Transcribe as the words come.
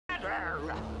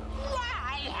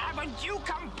Why haven't you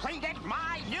completed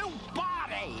my new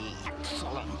body?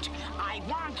 Excellent. I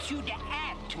want you to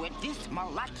add to it this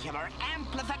molecular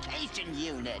amplification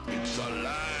unit. It's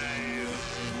alive.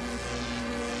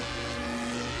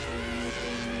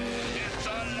 It's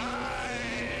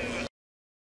alive.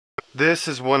 This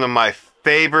is one of my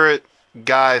favorite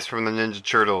guys from the Ninja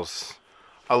Turtles.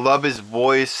 I love his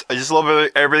voice. I just love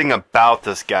everything about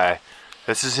this guy.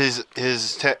 This is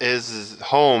his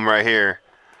home right here.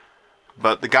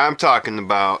 But the guy I'm talking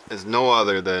about is no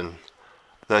other than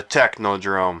the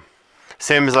Technodrome.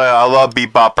 Same as I love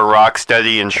Bebop and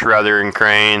Rocksteady and Shredder and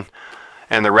Krang.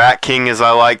 And the Rat King as I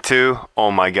like too.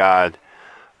 Oh my god.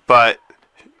 But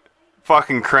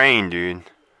fucking Krang, dude.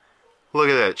 Look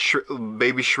at that.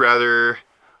 Baby Shredder.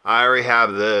 I already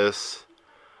have this.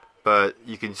 But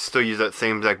you can still use that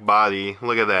same exact body.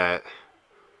 Look at that.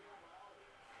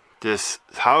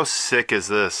 How sick is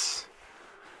this?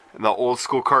 The old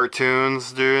school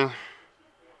cartoons, dude.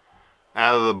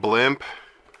 Out of the blimp.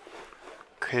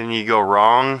 Can you go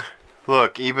wrong?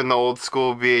 Look, even the old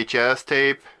school VHS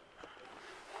tape.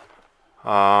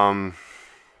 Oh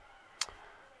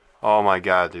my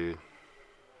god, dude.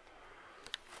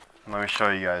 Let me show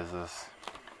you guys this.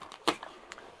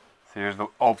 See, here's the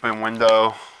open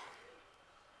window.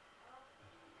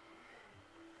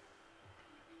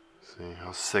 See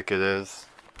how sick it is.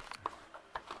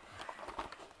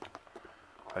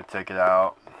 I take it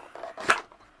out.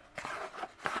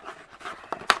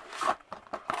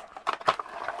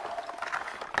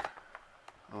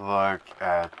 Look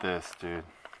at this, dude.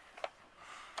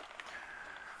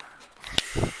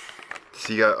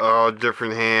 So you got all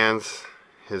different hands.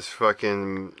 His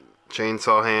fucking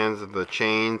chainsaw hands, the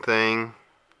chain thing.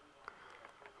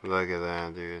 Look at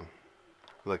that, dude.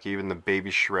 Look, even the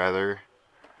baby Shredder.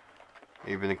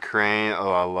 Even the Krang.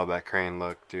 Oh, I love that Krang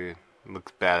look, dude. It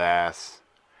looks badass.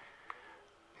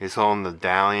 He's holding the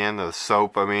Dalian, the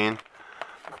soap, I mean.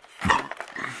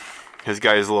 He's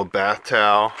got his little bath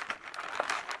towel.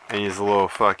 And his little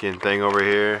fucking thing over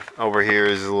here. Over here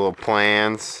is his little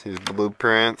plans, his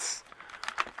blueprints.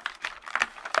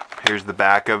 Here's the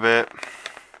back of it.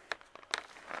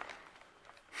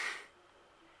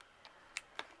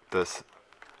 This.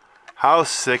 How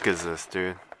sick is this,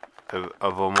 dude?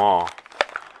 Of them all.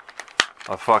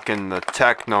 A fucking the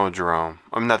Technodrome.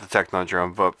 I'm not the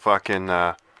Technodrome, but fucking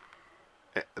the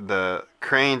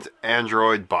Krang's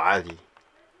android body.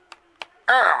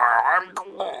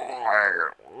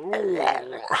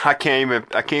 I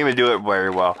can't even do it very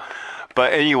well.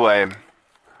 But anyway,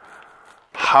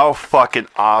 how fucking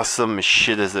awesome as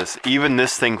shit is this? Even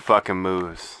this thing fucking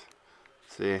moves.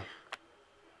 See?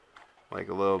 Like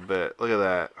a little bit. Look at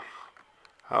that.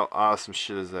 How awesome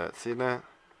shit is that? See that?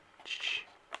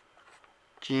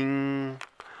 Ching.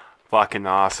 Fucking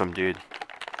awesome, dude.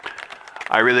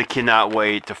 I really cannot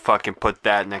wait to fucking put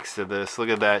that next to this. Look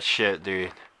at that shit,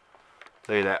 dude.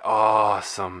 Look at that.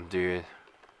 Awesome, dude.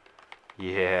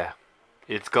 Yeah.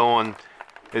 It's going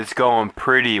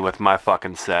pretty with my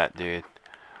fucking set, dude.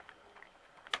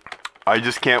 I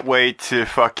just can't wait to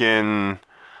fucking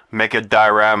make a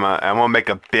diorama. I'm gonna make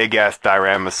a big ass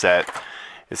diorama set.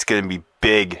 It's gonna be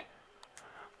big.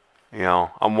 You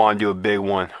know, I want to do a big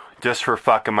one. Just for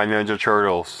fucking my Ninja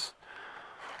Turtles.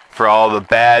 For all the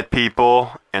bad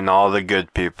people and all the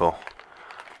good people.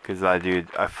 Cause I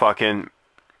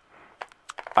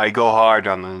go hard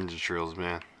on the Ninja Turtles,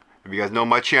 man. If you guys know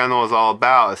my channel is all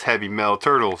about is Heavy Metal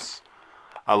Turtles.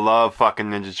 I love fucking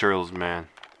Ninja Turtles, man.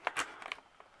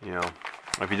 You know,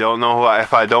 if you don't know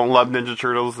if I don't love Ninja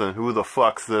Turtles, then who the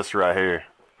fuck's this right here?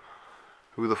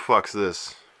 Who the fuck's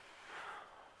this?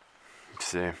 Let's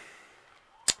see.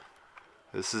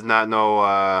 This is not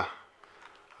no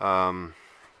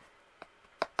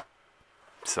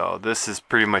so this is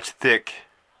pretty much thick.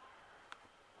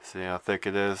 See how thick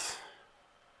it is?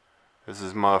 This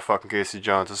is motherfucking Casey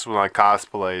Jones. This is when I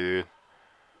cosplay, dude.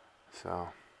 So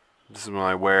this is when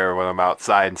I wear when I'm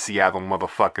outside in Seattle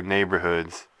motherfucking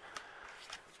neighborhoods.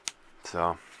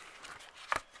 So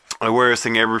I wear this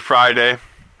thing every Friday.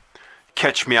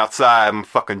 Catch me outside, I'm a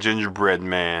fucking gingerbread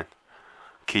man.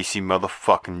 Casey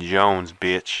motherfucking Jones,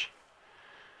 bitch.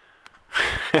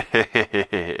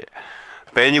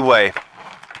 But anyway,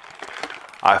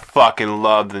 I fucking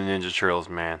love the Ninja Turtles,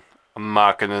 man. I'm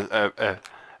not gonna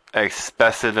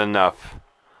express it enough.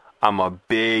 I'm a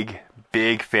big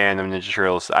fan of Ninja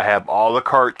Turtles. I have all the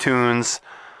cartoons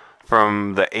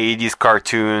from the 80s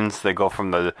cartoons. They go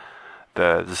from the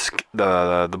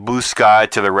blue sky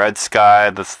to the red sky.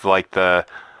 That's like the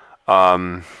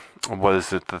what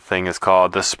is it? The thing is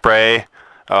called the spray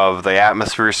of the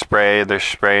atmosphere spray. They're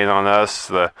spraying on us.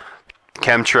 The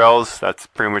chemtrails. That's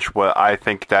pretty much what I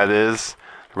think that is.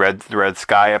 Red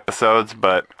Sky episodes.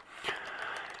 But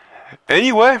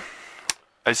anyway,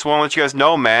 I just want to let you guys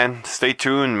know, man. Stay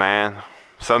tuned, man.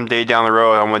 Someday down the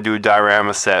road, I'm going to do a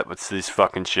diorama set with this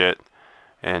fucking shit.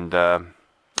 And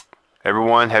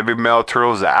everyone, Heavy Metal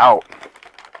Turtles out.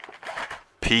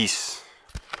 Peace.